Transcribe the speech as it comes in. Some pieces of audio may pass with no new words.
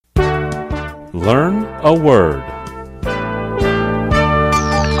Learn a word.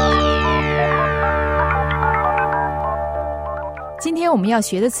 今天我们要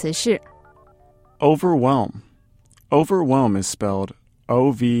学的词是 Overwhelm. Overwhelm is spelled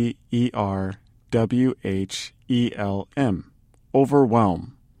O-V-E-R-W-H-E-L-M. Overwhelm.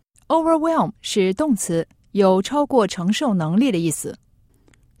 overwhelm 是动词，有超过承受能力的意思。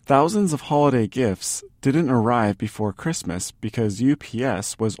Thousands of holiday gifts didn't arrive before Christmas because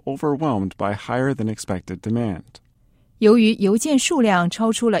UPS was overwhelmed by higher than expected demand. 由于邮件数量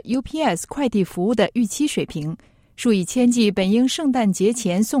超出了 UPS 快递服务的预期水平，数以千计本应圣诞节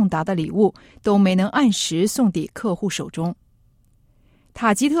前送达的礼物都没能按时送抵客户手中。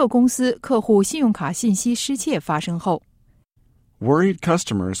塔吉特公司客户信用卡信息失窃发生后， Worried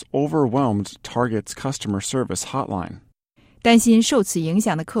customers overwhelmed Target's customer service hotline. 担心受此影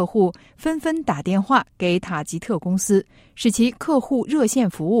响的客户纷纷打电话给塔吉特公司，使其客户热线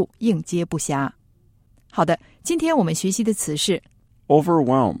服务应接不暇。好的，今天我们学习的词是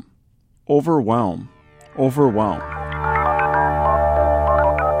Overwhelm. Overwhelm. Overwhelm.